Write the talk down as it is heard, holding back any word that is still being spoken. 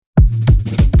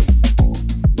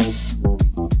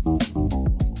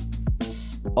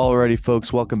Alrighty,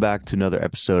 folks, welcome back to another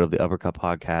episode of the Uppercut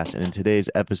podcast. And in today's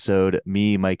episode,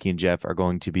 me, Mikey, and Jeff are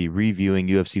going to be reviewing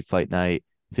UFC Fight Night,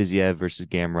 Fiziev versus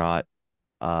Gamrot.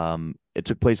 It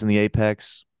took place in the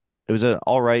Apex. It was an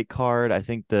all right card. I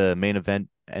think the main event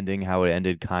ending, how it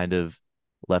ended, kind of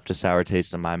left a sour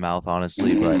taste in my mouth,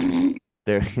 honestly. But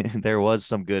there, there was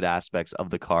some good aspects of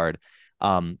the card.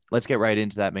 Let's get right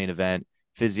into that main event.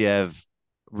 Fiziev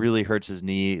really hurts his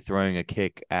knee throwing a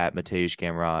kick at Mateusz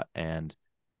Gamrot, and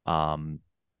um,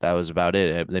 that was about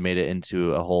it. They made it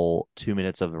into a whole 2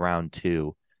 minutes of round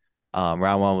two. Round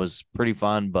one was pretty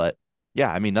fun, but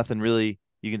yeah, I mean, nothing really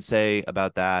you can say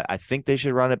about that. I think they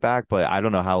should run it back, but I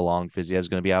don't know how long Fiziev's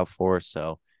going to be out for,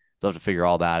 so they'll have to figure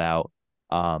all that out.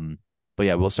 Um, but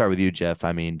yeah, we'll start with you, Jeff.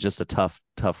 I mean, just a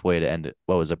tough way to end it.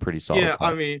 What was a pretty solid Yeah, I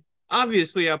card. mean,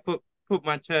 obviously I put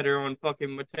my cheddar on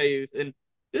fucking Mateus, and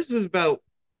this was about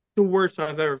the worst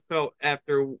I've ever felt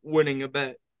after winning a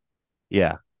bet.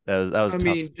 Yeah, that was I a tough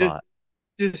mean, just spot.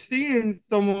 just seeing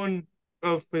someone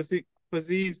of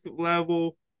Fiziev's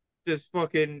level, just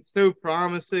fucking so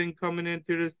promising coming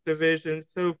into this division,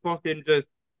 so fucking just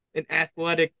an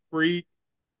athletic freak.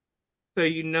 So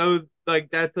like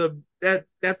that's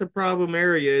a problem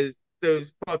area is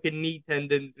those fucking knee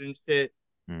tendons and shit,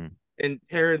 Mm, and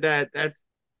tearing that's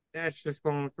just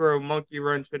going to throw a monkey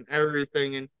wrench and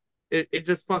everything, and it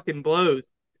just fucking blows.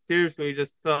 Seriously, it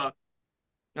just sucks.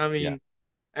 I yeah,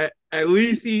 mean, at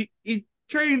least he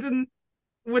trains in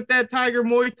with that Tiger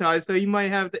Muay Thai, so he might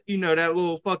have that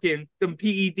little fucking the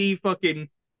PED fucking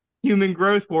human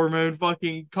growth hormone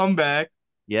fucking comeback.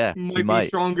 yeah, He he might be might.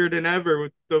 stronger than ever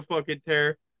with the fucking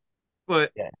tear,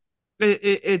 but Yeah,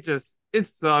 it just it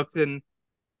sucks, and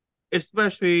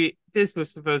especially this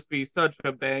was supposed to be such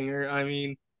a banger. I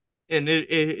mean, and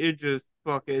it just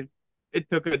fucking it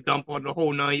took a dump on the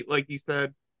whole night, like you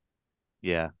said.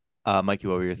 yeah. Mikey,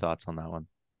 what were your thoughts on that one?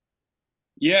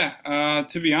 Yeah,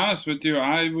 to be honest with you,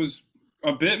 I was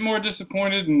a bit more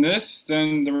disappointed in this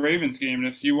than the Ravens game. And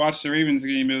if you watch the Ravens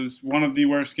game, it was one of the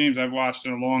worst games I've watched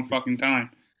in a long fucking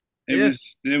time. It Yeah,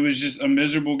 was it was just a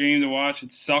miserable game to watch.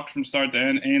 It sucked from start to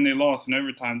end, and they lost in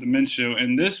overtime to Minshew.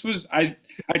 And this was I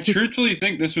truthfully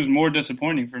think this was more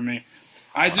disappointing for me.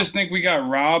 I Wow. just think we got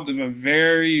robbed of a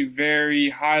very very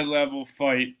high level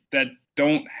fight that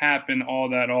don't happen all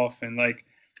that often. Like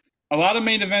a lot of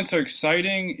main events are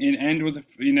exciting and end with a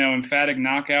emphatic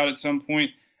knockout at some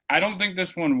point. I don't think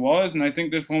this one was, and I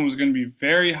think this one was going to be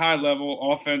very high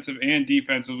level, offensive and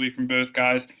defensively from both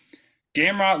guys.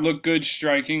 Gamrot looked good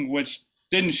striking, which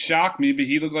didn't shock me, but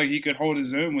he looked like he could hold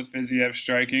his own with Fiziev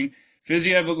striking.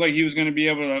 Fiziev looked like he was going to be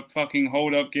able to fucking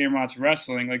hold up Gamrot's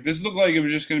wrestling. Like this looked like it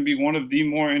was just going to be one of the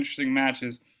more interesting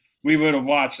matches we would have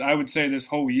watched, I would say, this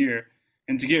whole year.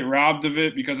 And to get robbed of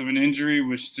it because of an injury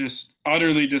was just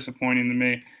utterly disappointing to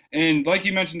me. And like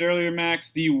you mentioned earlier,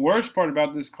 Max, the worst part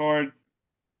about this card,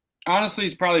 honestly,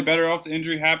 it's probably better off the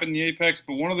injury happened in the Apex,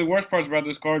 but one of the worst parts about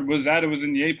this card was that it was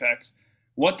in the Apex.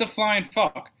 What the flying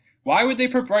fuck? Why would they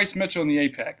put Bryce Mitchell in the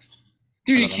Apex?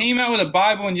 I Dude, he don't know. came out with a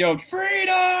Bible and yelled,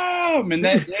 "Freedom!" And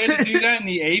that they had to do that in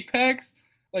the Apex?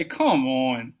 Like, come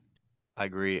on. I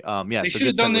agree. Yeah, They so should good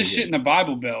have done segue this shit here. in the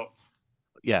Bible Belt.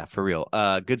 Yeah, for real.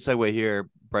 Good segue here.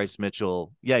 Bryce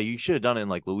Mitchell. Yeah, you should have done it in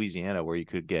like Louisiana where you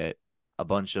could get a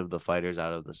bunch of the fighters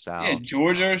out of the Yeah, South.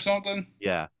 Georgia or something.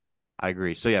 Yeah, I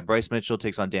agree. So yeah, Bryce Mitchell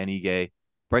takes on Dan Ige.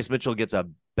 Bryce Mitchell gets a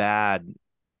bad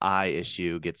eye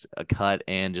issue, gets a cut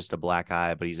and just a black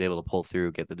eye, but he's able to pull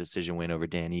through, get the decision win over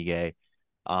Dan Ige.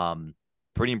 Um,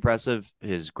 Pretty impressive.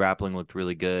 His grappling looked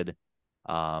really good.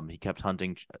 He kept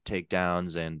hunting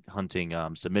takedowns and hunting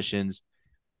submissions.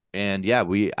 And yeah,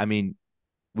 I mean,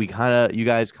 you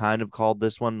guys kind of called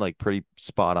this one like pretty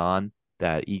spot on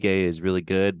that Ige is really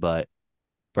good, but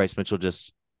Bryce Mitchell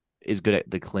just is good at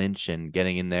the clinch and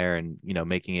getting in there and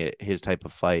making it his type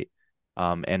of fight.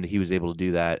 And he was able to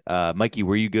do that. Mikey,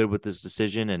 were you good with this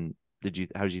decision? And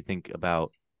how did you think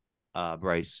about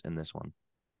Bryce in this one?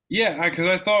 Yeah, because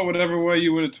I thought whatever way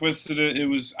you would have twisted it,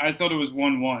 I thought it was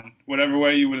 1-1. Whatever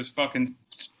way you would have fucking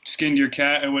skinned your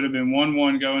cat, it would have been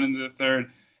 1-1 going into the third.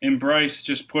 And Bryce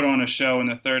just put on a show in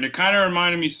the third. It kind of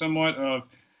reminded me somewhat of,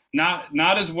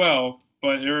 not as well,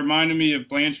 but it reminded me of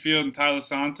Blanchfield and Tyler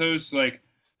Santos. Like,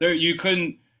 there you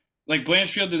couldn't, like,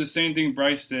 Blanchfield did the same thing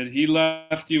Bryce did. He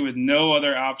left you with no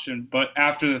other option but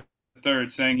after the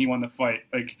third saying he won the fight.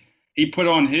 Like, he put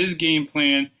on his game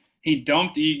plan. He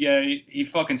dumped Ige. He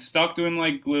fucking stuck to him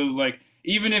like glue. Like,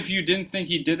 even if you didn't think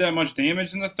he did that much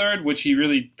damage in the third, which he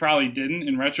really probably didn't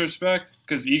in retrospect,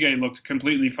 because Ige looked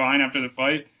completely fine after the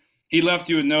fight, he left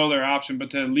you with no other option but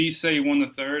to at least say he won the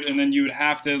third, and then you would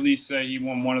have to at least say he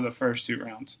won one of the first two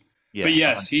rounds. Yeah, But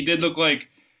yes, he did look like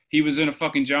he was in a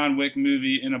fucking John Wick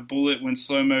movie and a bullet went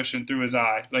slow motion through his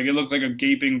eye. Like it looked like a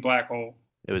gaping black hole.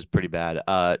 It was pretty bad.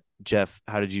 Jeff,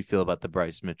 how did you feel about the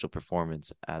Bryce Mitchell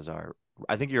performance as our?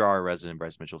 I think you're our resident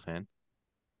Bryce Mitchell fan.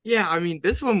 Yeah, I mean,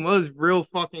 this one was real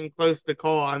fucking close to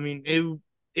call. I mean,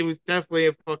 it was definitely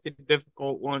a fucking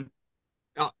difficult one.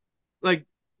 Uh, like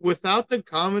without the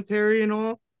commentary and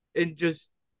all, and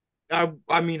just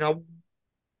I mean,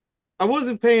 I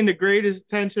wasn't paying the greatest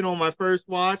attention on my first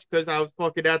watch because I was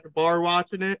fucking at the bar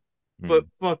watching it. But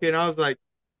Hmm. fucking, I was like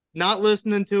not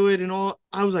listening to it and all.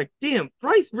 I was like, damn,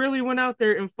 Bryce really went out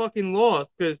there and fucking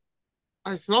lost because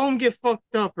I saw him get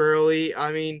fucked up early.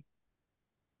 I mean,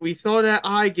 we saw that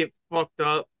eye get fucked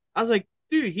up. I was like,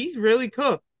 dude, he's really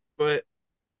cooked. But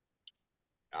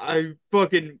I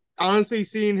fucking honestly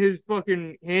seeing his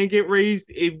fucking hand get raised,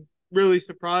 it really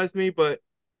surprised me. But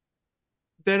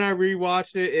then I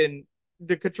rewatched it and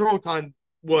the control time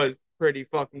was pretty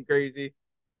fucking crazy.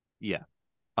 Yeah,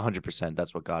 100%.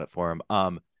 That's what got it for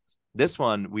him. This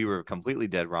one we were completely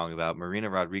dead wrong about. Marina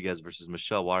Rodriguez versus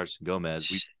Michelle Waterson Gomez.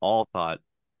 We all thought,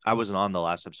 I wasn't on the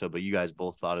last episode, but you guys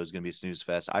both thought it was going to be a snooze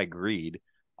fest. I agreed.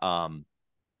 Um,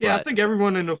 Yeah, I but think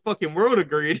everyone in the fucking world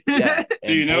agreed. yeah,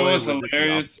 Do you and know boy what's was it the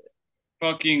hilarious? opposite.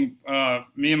 Fucking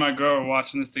me and my girl were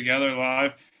watching this together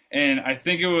live, and I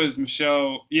think it was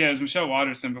Michelle. Yeah, it was Michelle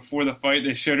Watterson. Before the fight,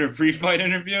 they showed her pre-fight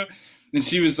interview, and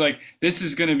she was like, "This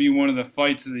is gonna be one of the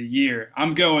fights of the year.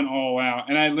 I'm going all out."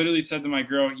 And I literally said to my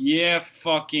girl, "Yeah,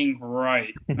 fucking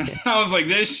right." I was like,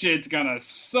 "This shit's gonna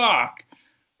suck."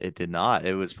 It did not.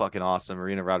 It was fucking awesome.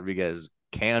 Marina Rodriguez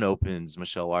can opens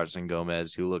Michelle Waterson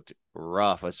Gomez, who looked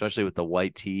rough, especially with the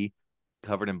white tee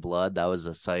covered in blood. That was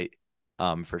a sight,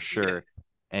 for Yeah, sure.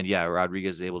 And yeah,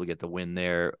 Rodriguez is able to get the win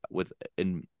there with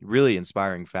in really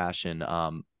inspiring fashion.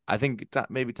 I think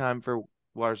maybe time for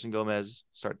Waterson Gomez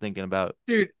start thinking about.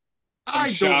 dude, I'm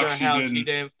I don't know shocked she how she didn't.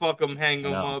 didn't fuck him, hang I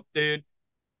him know up, dude.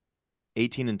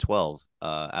 18 and 12,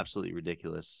 absolutely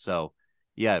ridiculous. So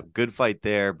yeah, good fight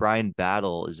there. Brian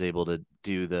Battle is able to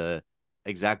do the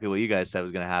exactly what you guys said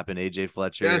was going to happen. AJ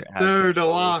Fletcher Yes, has sir, the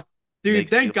control, lock. Dude,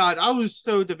 makes thank the God. I was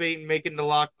so debating making the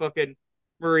lock fucking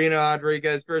Marina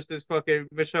Rodriguez versus fucking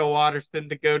Michelle Waterson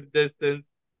to go the distance.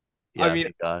 I yeah, mean,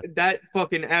 thank God. that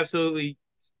fucking absolutely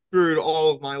screwed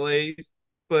all of my lays.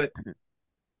 But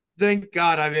thank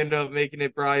God I ended up making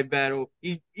it Brian Battle.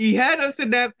 He had us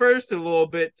in that first a little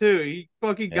bit too. He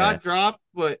fucking Yeah, got dropped,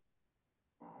 but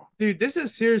dude, this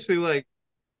is seriously like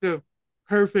the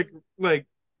perfect like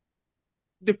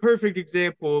the perfect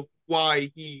example of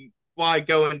why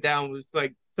going down was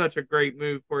like such a great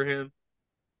move for him.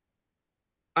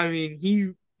 I mean,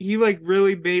 he like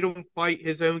really made him fight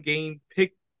his own game,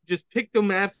 picked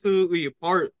them absolutely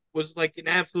apart, was like an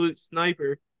absolute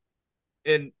sniper,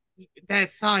 and that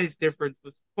size difference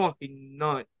was fucking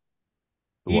nuts.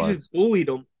 it He just was. bullied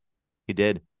him. He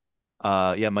did.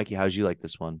 Yeah, Mikey, how did you like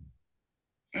this one?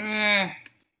 Eh,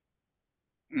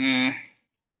 eh.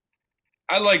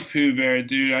 I like Pooh Bear,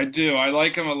 dude. I do. I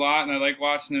like him a lot, and I like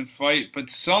watching him fight. But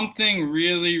something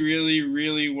really, really,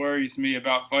 really worries me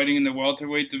about fighting in the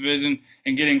welterweight division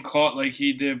and getting caught like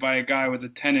he did by a guy with a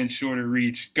 10-inch shorter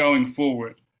reach going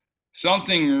forward.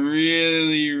 Something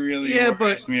really, really Yeah,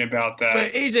 worries me about but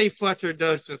that. AJ Fletcher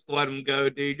does just let him go,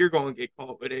 dude. You're gonna get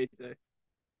caught with AJ.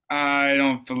 I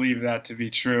don't believe that to be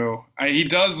true. He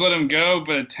does let him go,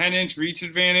 but a 10-inch reach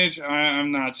advantage,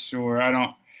 I'm not sure. I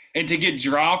don't. And to get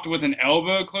dropped with an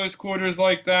elbow close quarters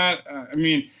like that, I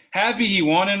mean, happy he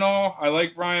won and all. I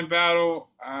like Brian Battle.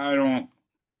 I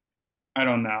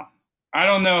don't know. I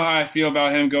don't know how I feel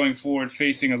about him going forward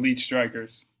facing elite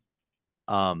strikers.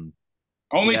 Um,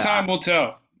 Only yeah, time will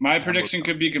tell. My time will prediction tell.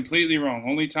 could be completely wrong.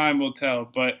 Only time will tell.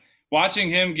 But watching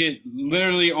him get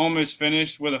literally almost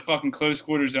finished with a fucking close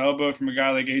quarters elbow from a guy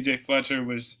like AJ Fletcher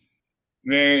was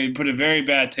put a very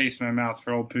bad taste in my mouth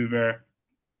for old Pooh Bear.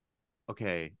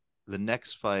 Okay, the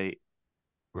next fight,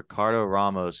 Ricardo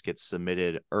Ramos gets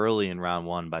submitted early in round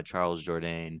one by Charles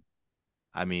Jourdain.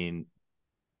 I mean,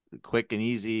 quick and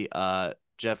easy.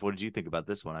 Jeff, what did you think about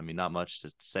this one? I mean, not much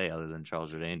to say other than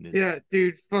Charles Jourdain is. Yeah,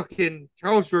 dude, fucking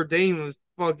Charles Jourdain was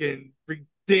fucking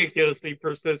ridiculously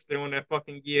persistent on that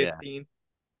fucking Yeah, guillotine.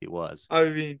 he was. I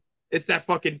mean, it's that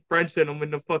fucking French in him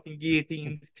in the fucking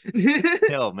guillotines.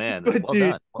 Oh man, but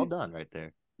dude, well done, right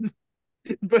there.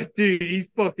 but dude, he's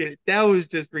fucking. That was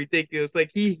just ridiculous.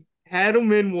 Like he had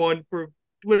him in one for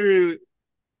literally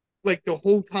like the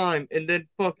whole time, and then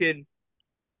fucking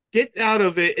gets out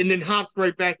of it, and then hops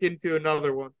right back into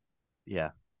another one.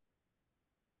 Yeah,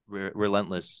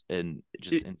 relentless and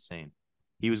just It, insane.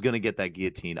 he was gonna get that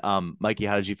guillotine. Mikey,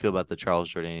 how did you feel about the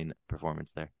Charles Jourdain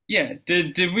performance there? Yeah,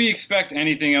 did we expect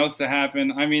anything else to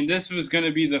happen? I mean, this was going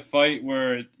to be the fight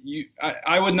where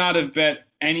I would not have bet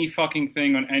any fucking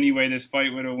thing on any way this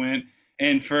fight would have went.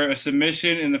 And for a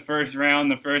submission in the first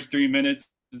round, the first 3 minutes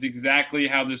is exactly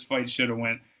how this fight should have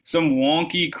went. Some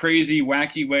wonky, crazy,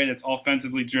 wacky way that's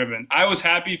offensively driven. I was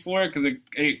happy for it because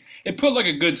it put like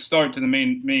a good start to the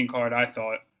main card, I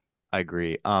thought. I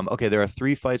agree. Okay, there are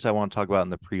three fights I want to talk about in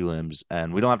the prelims,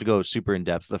 and we don't have to go super in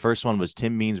depth. The first one was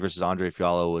Tim Means versus Andre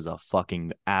Fiallo, was a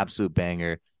fucking absolute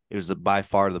banger. It was by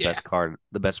far the Yeah. best card,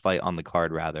 the best fight on the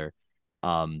card, rather.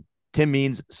 Tim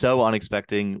Means so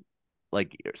unexpected,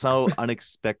 like so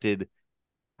unexpected.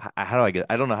 How do I get?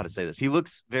 I don't know how to say this. He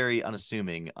looks very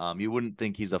unassuming. You wouldn't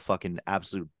think he's a fucking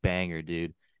absolute banger,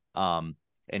 dude. And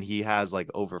he has like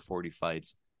over 40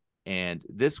 fights. And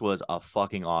this was a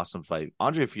fucking awesome fight.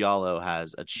 Andre Fiallo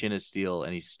has a chin of steel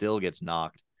and he still gets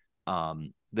knocked.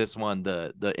 This one,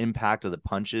 the impact of the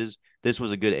punches, this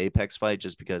was a good Apex fight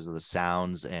just because of the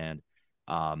sounds and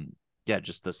yeah,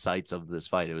 just the sights of this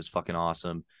fight. It was fucking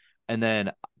awesome. And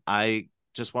then I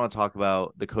just want to talk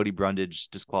about the Cody Brundage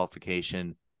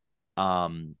disqualification.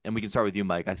 And we can start with you,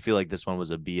 Mike. I feel like this one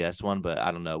was a BS one, but I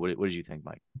don't know. What did you think,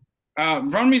 Mike?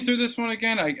 Run me through this one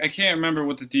again. I can't remember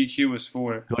what the DQ was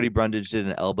for. Cody Brundage did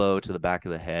an elbow to the back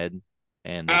of the head,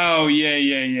 and Oh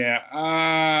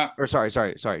yeah. or sorry.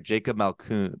 Jacob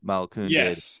Malkoon did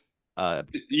Yes. elbow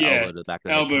Yeah. to the back of the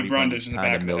head. Elbow Cody Brundage in the kind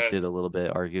back of of the milked head. it a little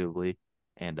bit, arguably,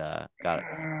 and got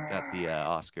the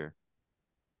Oscar.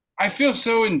 I feel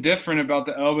so indifferent about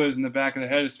the elbows in the back of the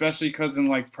head, especially because in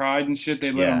like Pride and shit,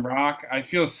 they let Yeah. them rock. I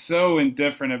feel so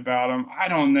indifferent about them. I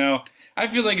don't know. I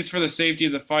feel like it's for the safety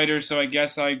of the fighter, so I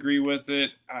guess I agree with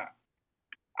it.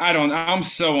 I don't. I'm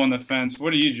so on the fence.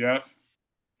 What are you, Jeff?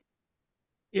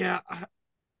 Yeah,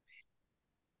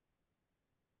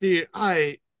 dude,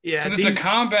 yeah, Because it's a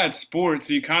combat sport,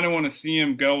 so you kind of want to see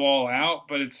him go all out,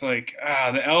 but it's like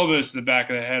the elbows to the back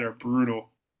of the head are brutal.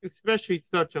 especially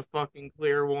such a fucking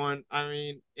clear one. I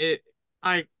mean,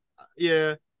 I,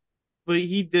 yeah, but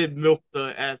he did milk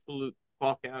the absolute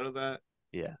fuck out of that.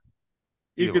 Yeah,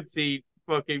 You Either way. could see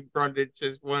fucking Brundage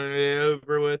just wanted it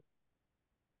over with.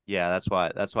 Yeah, that's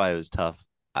why it was tough.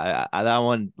 I that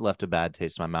one left a bad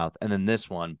taste in my mouth, and then this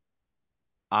one,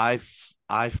 I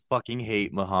fucking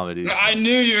hate Muhammad I Usman.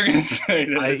 knew you were gonna say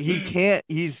this. He can't.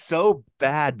 He's so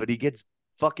bad, but he gets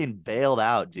fucking bailed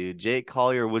out, dude. Jake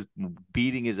Collier was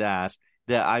beating his ass.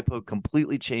 That IPO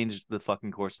completely changed the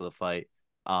fucking course of the fight.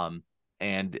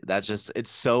 And that's just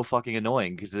it's so fucking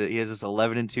annoying because he has this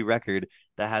 11-2 record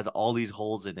that has all these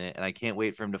holes in it, and I can't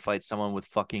wait for him to fight someone with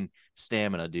fucking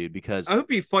stamina, dude. Because I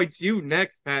hope he fights you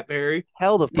next, Pat Barry.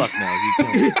 hell the fuck no,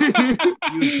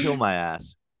 he would kill my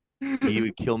ass. He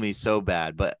would kill me so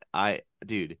bad. But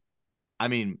dude, I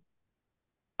mean,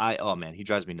 oh man, he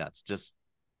drives me nuts. Just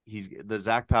he's the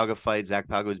Zach Pauga fight. Zach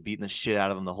Pauga was beating the shit out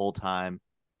of him the whole time,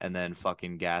 and then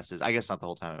fucking gasses. I guess not the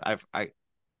whole time. I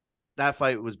that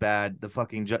fight was bad. The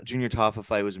fucking Junior Taffa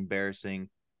fight was embarrassing,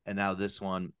 and now this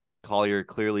one, Collier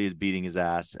clearly is beating his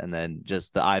ass, and then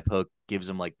just the eye poke gives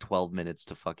him like 12 minutes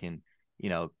to fucking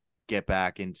get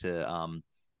back into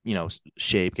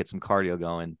shape, get some cardio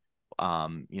going,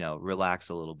 relax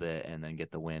a little bit, and then get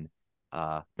the win.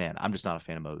 Man, I'm just not a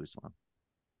fan of Mo Usman.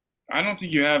 I don't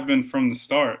think you have been from the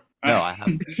start. No, I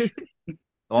haven't.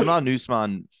 Well, I'm not an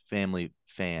Usman family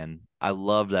fan. I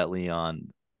love that Leon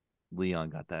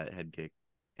got that head kick,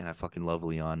 and I fucking love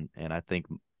Leon. And I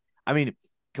mean,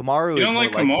 Kamaru You is don't more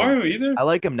like likable. Kamaru either? I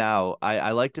like him now.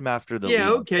 I liked him after the Yeah,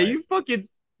 Leon okay. fight. You fucking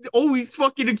always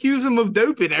fucking accuse him of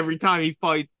doping every time he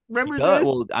fights. Remember this?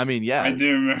 Well, I mean, yeah, I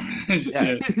do remember this yeah,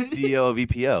 shit. CEO of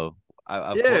EPO.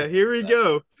 Of Yeah, course here we that.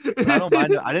 go. But I don't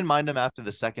mind him. I didn't mind him after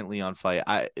the second Leon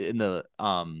fight. In the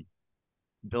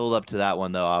build up to that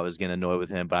one though, I was getting annoyed with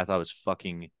him, but I thought it was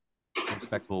fucking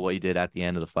respectable what he did at the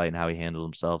end of the fight and how he handled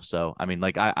himself. So I mean,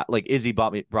 like like Izzy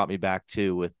brought me back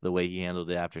too with the way he handled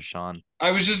it after Sean.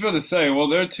 I was just about to say, well,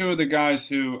 they're two of the guys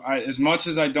who, as much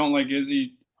as I don't like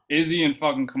Izzy and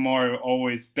fucking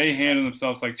Kamaru they handle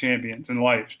themselves like champions in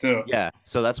life too. Yeah,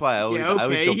 so that's why I always go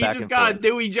He back just and got forth.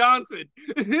 Dewey Johnson.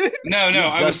 No, You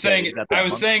I was just said saying he's at that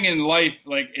month. in life,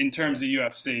 like in terms of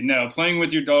UFC. No, playing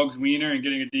with your dog's wiener and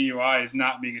getting a DUI is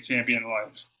not being a champion in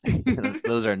life.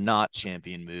 Those are not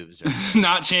champion moves.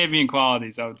 Not champion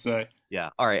qualities, I would say.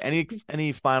 Yeah. All right.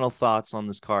 Any final thoughts on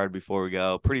this card before we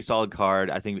go? Pretty solid card.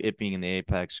 I think it being in the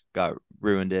Apex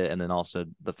ruined it, and then also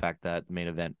the fact that the main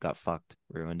event got fucked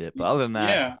ruined it. But other than that,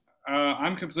 Yeah,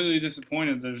 I'm completely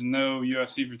disappointed there's no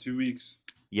UFC for 2 weeks.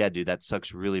 yeah, dude, that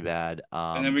sucks really bad.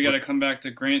 And then we got to come back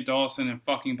to Grant Dawson and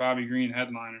fucking Bobby Green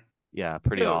headliner. Yeah,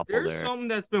 pretty Yo, awful there's there. something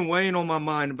that's been weighing on my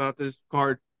mind about this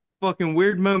card. Fucking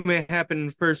weird moment happened in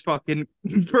the first fucking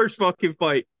first fucking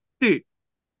fight, dude.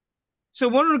 So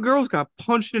one of the girls got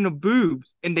punched in the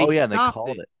boobs, and they Oh yeah, and they stopped called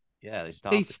it. it. Yeah, they They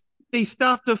stopped it they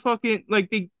stopped the fucking like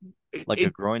they like a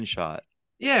it. groin shot.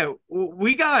 Yeah,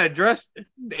 we gotta address this,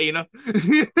 Dana.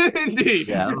 Yeah, I Dude,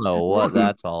 don't know what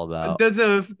that's all about. does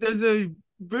a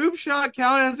boob shot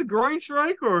count as a groin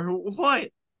strike or what?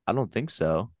 I don't think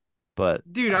so, but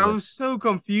Dude, I I was guess so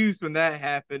confused when that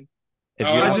happened. if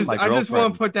Oh, you it ask was my I just want to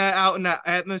girlfriend, put that out in that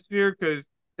atmosphere because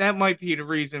that might be the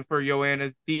reason for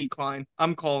Joanna's decline.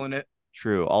 I'm calling it.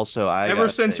 true. Also, I Ever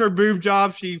gotta since say, her boob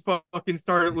job, she fucking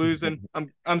started losing.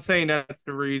 I'm saying that's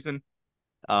the reason.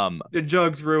 um, The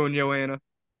jugs ruined Joanna.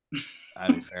 I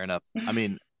mean, fair enough. I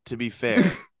mean, to be fair,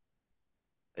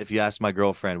 if you ask my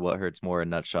girlfriend what hurts more, a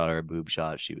nut shot or a boob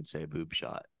shot, she would say a boob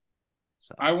shot.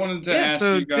 So I wanted to Yeah, ask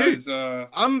so you dude, guys.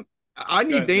 I Go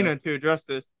need ahead, Jeff. Dana to address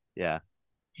this. yeah,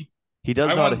 he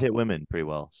does I know how to want hit women pretty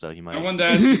well, so he I might. wanted to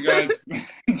ask you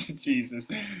guys, Jesus,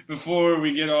 before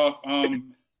we get off,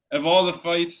 of all the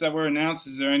fights that were announced,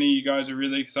 is there any you guys are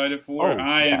really excited for? Oh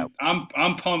yeah,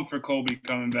 I'm pumped for Colby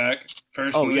coming back oh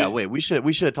yeah. personally. Wait, we should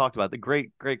have talked about the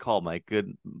great call, Mike.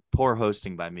 Good, poor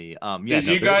hosting by me. Yeah, Did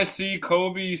no, you guys there's see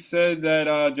Colby said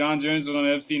that John Jones was on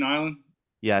Epstein Island?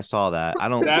 yeah, I saw that. I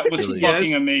don't That was really.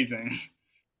 fucking Yes, amazing.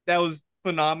 that was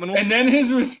phenomenal. And then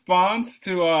his response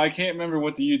to I can't remember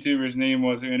what the YouTuber's name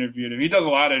was who interviewed him. He does a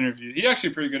lot of interviews. He's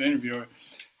actually a pretty good interviewer.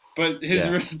 But his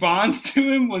Yeah, response to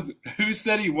him was, "Who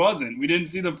said he wasn't? We didn't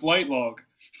see the flight log."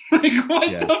 Like,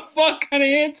 what yeah. the fuck kind of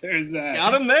answer is that?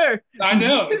 Got him there. I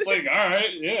know. It's like, all right,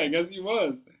 yeah, I guess he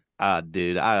was.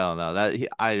 Dude, I don't know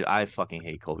I fucking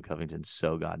hate Colby Covington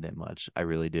so goddamn much. I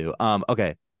really do.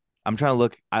 Okay, I'm trying to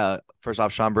look. First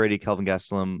off, Sean Brady, Kelvin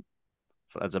Gastelum,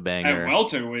 that's a At banger.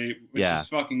 welterweight, which Yeah, is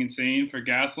fucking insane for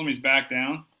Gaslam. He's back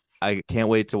down. I can't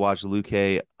wait to watch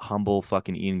Luque humble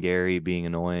fucking Ian Gary being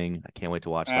annoying. I can't wait to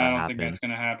watch I that don't think happen. that's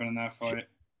gonna happen in that fight.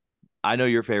 I know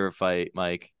your favorite fight,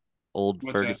 Mike. Old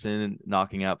What's that? Ferguson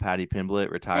knocking out Patty Pimblett,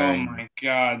 Oh retiring. my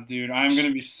god, dude! I'm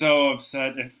gonna be so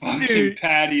upset if fucking Dude,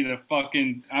 Patty the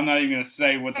fucking. I'm not even gonna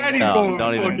say what the Patty's fuck No, going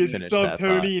don't to he even fucking wins. finish sub that thought.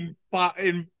 Tony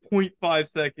in 0.5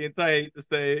 seconds. I hate to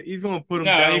say it. He's going to put him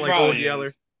No, he down like Old probably Yeller.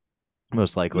 is.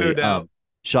 Most No likely. doubt.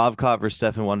 Shavkat versus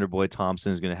Stephen Wonderboy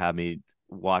Thompson is gonna have me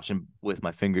watching with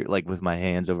my finger, like with my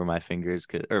hands over my fingers,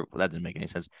 or that didn't make any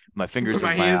sense. My fingers Put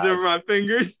over my my hands over eyes. my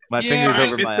fingers. My Yeah, fingers All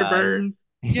right, over my Mr. eyes. Burns.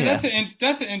 Yeah, Yeah.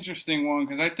 that's an interesting one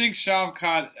because I think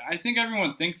Shavkat. I think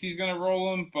everyone thinks he's gonna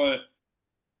roll him, but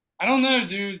I don't know,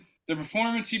 dude. The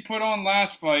performance he put on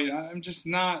last fight, I'm just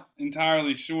not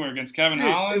entirely sure against Kevin Dude,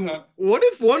 Holland. what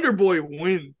if Wonder Boy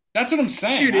wins? That's what I'm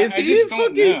saying. Dude, I, is I he just in don't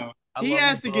fucking? know. I He love them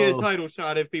has to get a both. title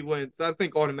shot if he wins. I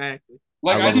think automatically. I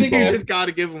Like love I them think You both. just got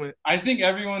to give him it. I think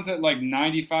everyone's at like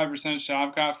 95%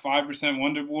 Shavkat, 5%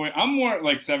 Wonder Boy. I'm more at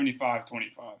like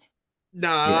 75-25.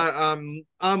 Nah, Yeah.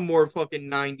 I'm more fucking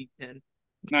 90-10.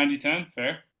 90-10,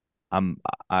 fair. I'm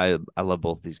I love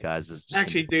both these guys. It's just gonna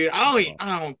Actually, be dude, fun.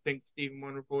 I don't think Stephen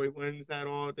Wonderboy wins at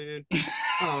all, dude.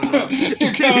 I don't know.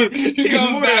 You're The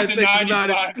going more I back to think about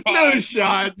it, 95-5. no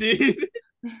shot, dude.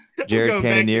 I'm Jared going back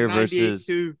to Cannonier 98 versus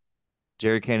too.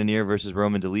 Jared Cannonier versus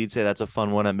Roman Dolidze. That's a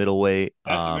fun one at middleweight.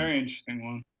 That's a very interesting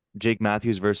one. Jake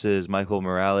Matthews versus Michael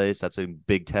Morales. That's a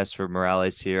big test for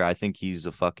Morales here. I think he's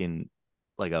a fucking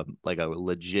like a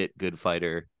legit good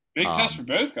fighter. Big test for Um,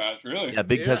 both guys, really. yeah,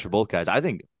 big test Yeah. for both guys. I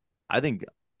think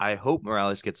I hope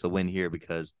Morales gets the win here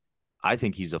because I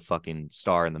think he's a fucking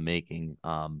star in the making.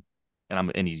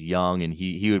 And he's young and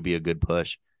he would be a good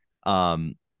push.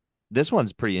 Um, this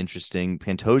one's pretty interesting.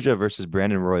 Pantoja versus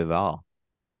Brandon Royval.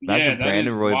 Yeah, Imagine that is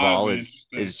Brandon Royval wildly is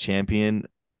interesting. champion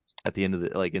at the end of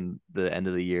the like in the end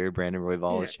of the year. Brandon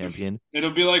Royval Yeah. is champion.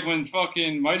 It'll be like when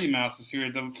fucking Mighty Mouse was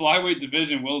here. The flyweight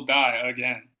division will die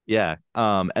again. Yeah.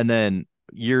 And then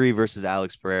Yuri versus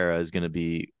Alex Pereira is going to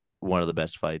be one of the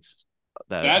best fights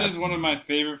that That I've is one of seen. my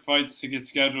favorite fights to get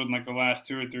scheduled in like the last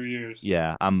 2 or 3 years.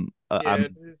 Yeah, Yeah, I'm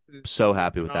this is so fucking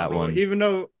happy with that phenomenal.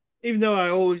 one. Even though I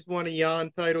always want a Jan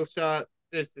title shot,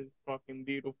 this is fucking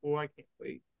beautiful. I can't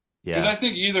wait. Because Yeah. I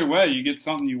think either way, you get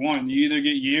something you want. You either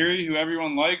get Yuri, who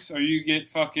everyone likes, or you get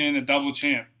fucking a double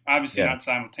champ. Obviously Yeah. not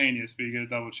simultaneous, but you get a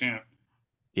double champ.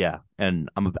 Yeah. And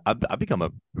I've become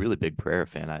a really big Pereira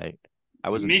fan. I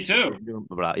wasn't Me super too. into him,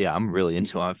 but yeah, I'm really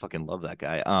into him. I fucking love that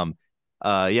guy.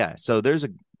 Yeah, so there's a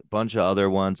bunch of other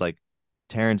ones like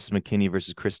Terrence McKinney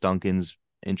versus Chris Duncan's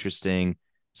interesting.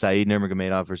 Saeed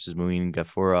Nurmagomedov versus Muin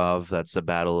Gafurov. That's a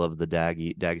battle of the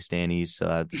Dagestanis, so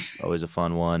that's always a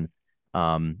fun one.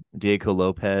 Diego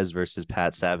Lopez versus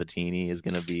Pat Sabatini is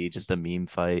going to be just a meme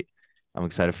fight. I'm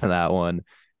excited for that one.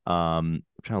 I'm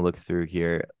trying to look through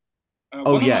here. Oh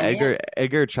One of yeah, my more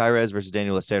Edgar Chairez versus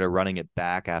Daniel Lacerda running it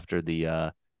back after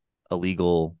the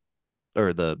illegal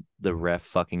or the ref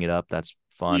fucking it up. That's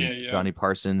yeah, fun. yeah. Johnny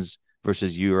Parsons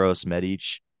versus Euros Medic.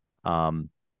 Um,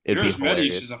 it'd be Yours Medish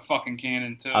is hilarious. a fucking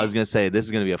cannon I too. was gonna say this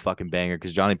is gonna be a fucking banger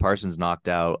because Johnny Parsons knocked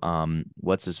out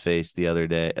what's his face the other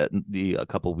day, a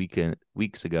couple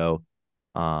weeks ago.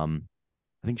 I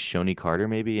think Shoney Carter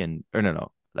maybe, and or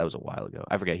no, that was a while ago.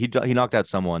 I forget. He knocked out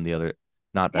someone the other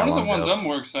not that One of the long ones ago. I'm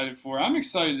more excited for. I'm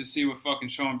excited to see what fucking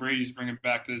Sean Brady's bringing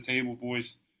back to the table,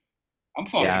 boys. I'm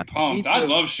Yeah, fucking Me pumped. I too.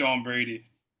 love Sean Brady,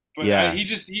 but yeah.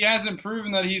 he hasn't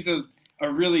proven that he's a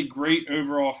really great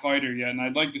overall fighter yet, and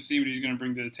I'd like to see what he's going to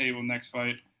bring to the table next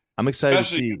fight, I'm excited to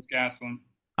especially see. against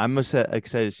Gaslam.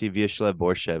 Excited to see Vyacheslav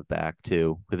Borshev back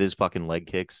too with his fucking leg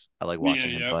kicks. I like Yeah,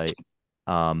 watching him yeah. fight.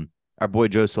 Our boy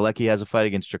Joe Selecki has a fight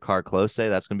against Jakar Klose.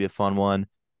 That's gonna be a fun one.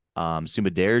 Suma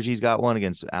Derji's got one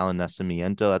against Alan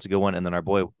Nascimento. That's a good one. And then our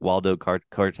boy Waldo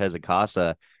Cortez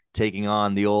Acasa taking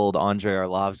on the old Andre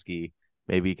Arlovsky.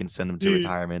 Maybe he can send him to Dude,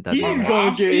 retirement. That'd be he's nice.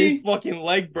 gonna get his Arlovsky? fucking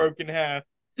leg broken in half.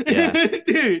 Yeah,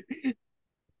 Dude. yeah,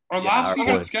 our Arlovsky boy.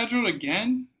 got scheduled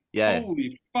again? Yeah,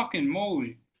 Holy fucking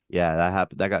moly. yeah, that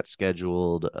happened. That got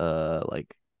scheduled.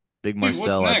 Like Big Dude, what's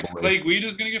Marcel, our next? boy. Clay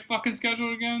Guida's going to get fucking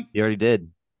scheduled again? He already did.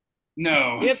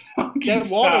 No. Yep, Fucking that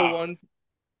Waldo stop. one. I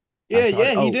Yeah, thought. yeah,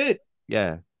 he Oh, did.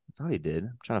 yeah, I thought he did.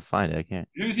 I'm trying to find it. I can't.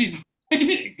 Who's he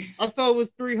fighting? I thought it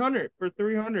was 300 for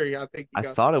 300. I think he I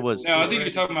got thought it was scheduled No, I too. think you're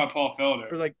already. talking about Paul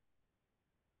Felder. Or like,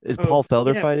 Is oh Paul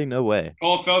Felder yeah, fighting? No way.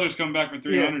 Paul Felder's coming back for yeah.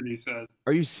 300, he said.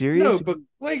 Are you No, serious? but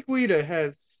Blake Guida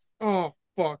has. Oh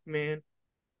fuck, man.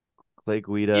 Clay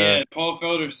Guida. Yeah, Paul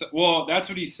Felder said, well, that's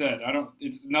what he said.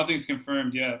 It's nothing's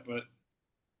confirmed yet, but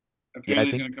Yeah,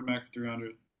 apparently he's going to come back for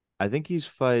 300. I think he's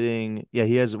fighting. Yeah,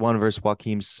 he has one versus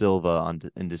Joaquim Silva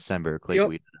in December. Clay Yep.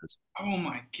 Guida does. Oh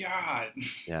my God.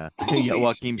 Yeah, yeah, Holy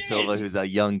Joaquim Silva, shit. who's a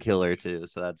young killer too.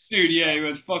 So that's Dude, yeah, he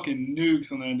was fucking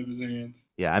nukes on the end of his hands.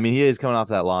 yeah. I mean, he is coming off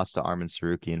that loss to Armin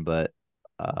Sarukian, but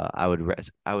I would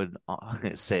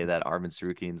say that Armin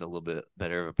Sarukian's a little bit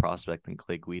better of a prospect than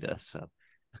Clay Guida. So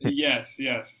Yes,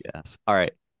 yes. yes. All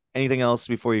right. Anything else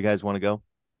before you guys want to go?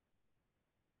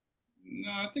 No,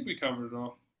 I think we covered it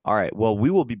all. All right. Well,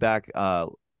 we will be back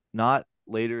not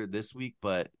later this week,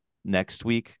 but next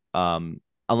week.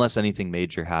 Unless anything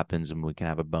major happens and we can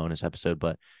have a bonus episode.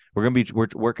 But we're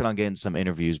working on getting some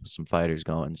interviews with some fighters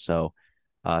going. So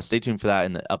stay tuned for that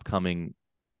in the upcoming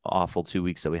awful 2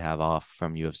 weeks that we have off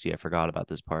from UFC. I forgot about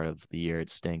this part of the year. It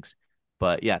stinks.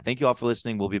 But yeah, thank you all for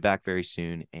listening. We'll be back very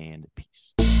soon and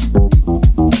peace.